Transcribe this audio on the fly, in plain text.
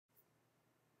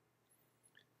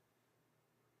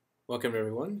Welcome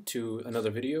everyone to another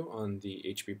video on the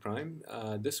HP Prime.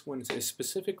 This one is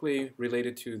specifically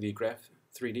related to the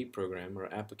Graph3D program or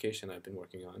application I've been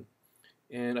working on.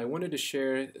 And I wanted to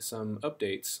share some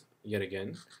updates yet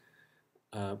again.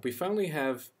 We finally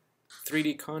have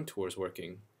 3D contours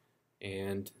working.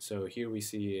 And so here we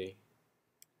see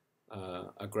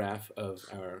a graph of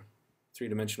our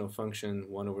three-dimensional function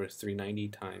 1 over 390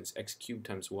 times x cubed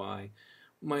times y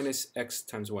minus x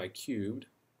times y cubed.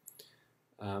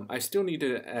 I still need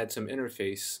to add some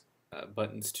interface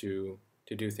buttons to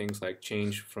do things like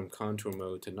change from contour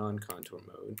mode to non-contour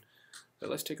mode.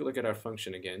 But let's take a look at our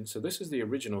function again. So this is the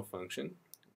original function.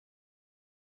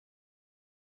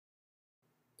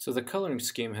 So the coloring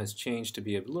scheme has changed to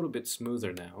be a little bit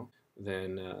smoother now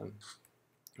than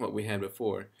what we had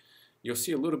before. You'll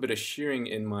see a little bit of shearing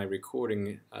in my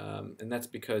recording, and that's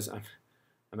because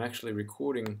I'm actually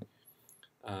recording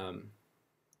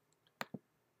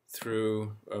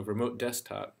through a remote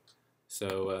desktop.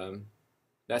 So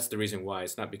that's the reason why.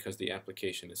 It's not because the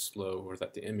application is slow or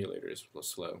that the emulator is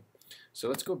slow. So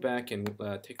let's go back and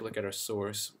take a look at our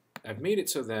source. I've made it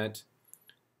so that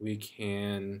we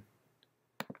can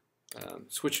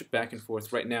switch back and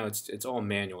forth. Right now it's all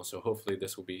manual, so hopefully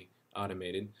this will be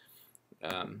automated.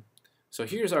 So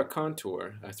here's our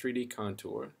contour, a 3D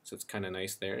contour, so it's kind of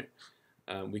nice there.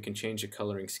 We can change the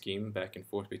coloring scheme back and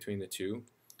forth between the two.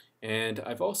 And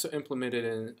I've also implemented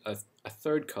in a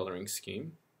third coloring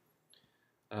scheme.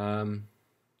 So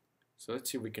let's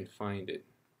see if we can find it.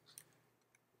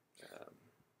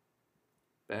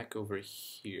 Back over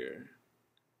here.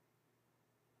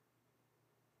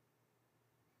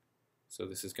 So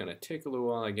this is going to take a little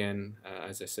while. Again,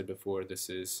 as I said before,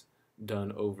 this is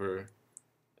done over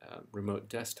remote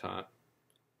desktop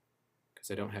because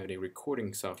I don't have any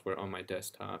recording software on my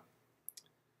desktop.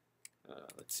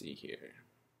 Let's see here.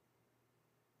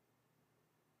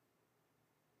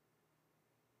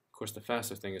 Of course, the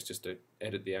faster thing is just to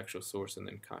edit the actual source and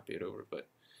then copy it over, but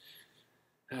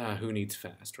who needs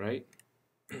fast, right?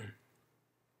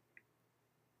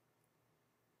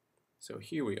 So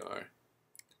here we are.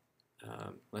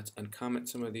 Let's uncomment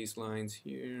some of these lines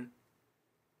here.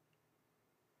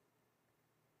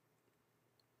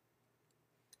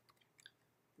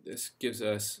 This gives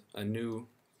us a new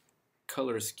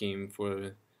color scheme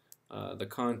for the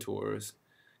contours,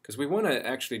 because we want to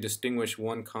actually distinguish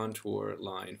one contour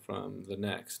line from the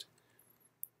next.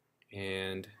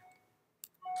 And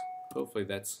hopefully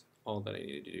that's all that I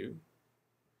needed to do.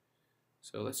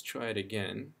 So let's try it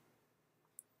again.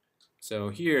 So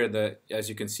here, as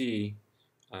you can see,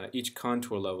 each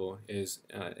contour level is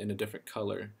in a different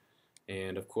color.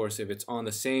 And of course, if it's on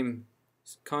the same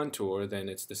contour, then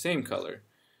it's the same color.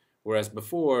 Whereas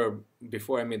before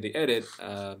I made the edit,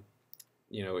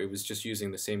 it was just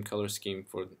using the same color scheme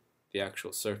for the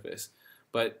actual surface.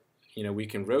 But we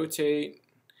can rotate.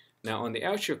 Now on the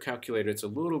actual calculator it's a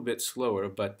little bit slower,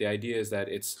 but the idea is that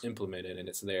it's implemented and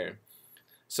it's there.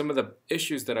 Some of the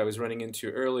issues that I was running into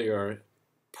earlier are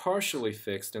partially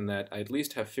fixed in that I at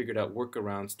least have figured out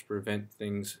workarounds to prevent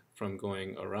things from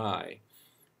going awry.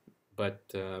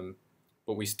 But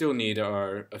what we still need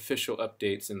are official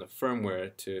updates in the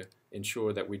firmware to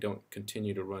ensure that we don't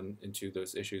continue to run into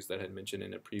those issues that I had mentioned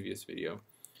in a previous video.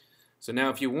 So now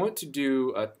if you want to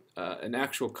do an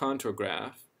actual contour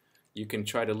graph, you can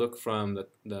try to look from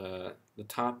the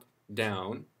top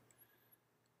down.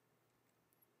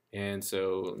 And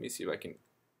so let me see if I can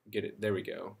get it. There we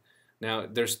go. Now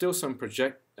there's still some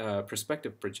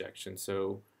perspective projection,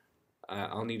 so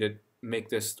I'll need to make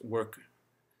this work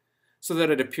so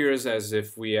that it appears as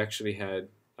if we actually had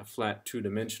a flat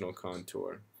two-dimensional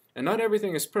contour. And not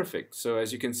everything is perfect, so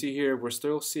as you can see here, we're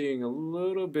still seeing a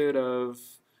little bit of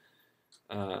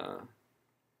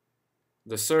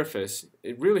the surface.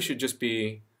 It really should just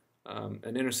be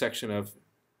an intersection of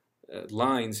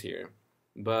lines here,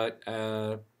 but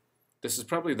this is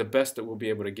probably the best that we'll be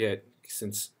able to get,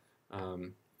 since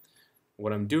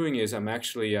what I'm doing is I'm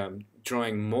actually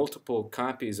drawing multiple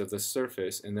copies of the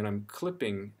surface, and then I'm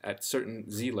clipping at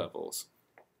certain z levels.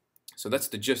 So that's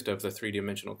the gist of the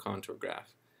three-dimensional contour graph.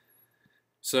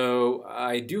 So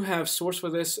I do have source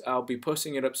for this. I'll be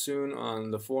posting it up soon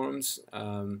on the forums.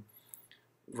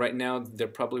 Right now there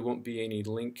probably won't be any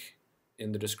link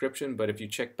in the description, but if you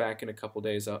check back in a couple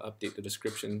days, I'll update the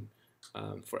description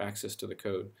for access to the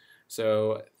code.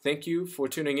 So thank you for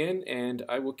tuning in, and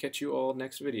I will catch you all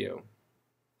next video.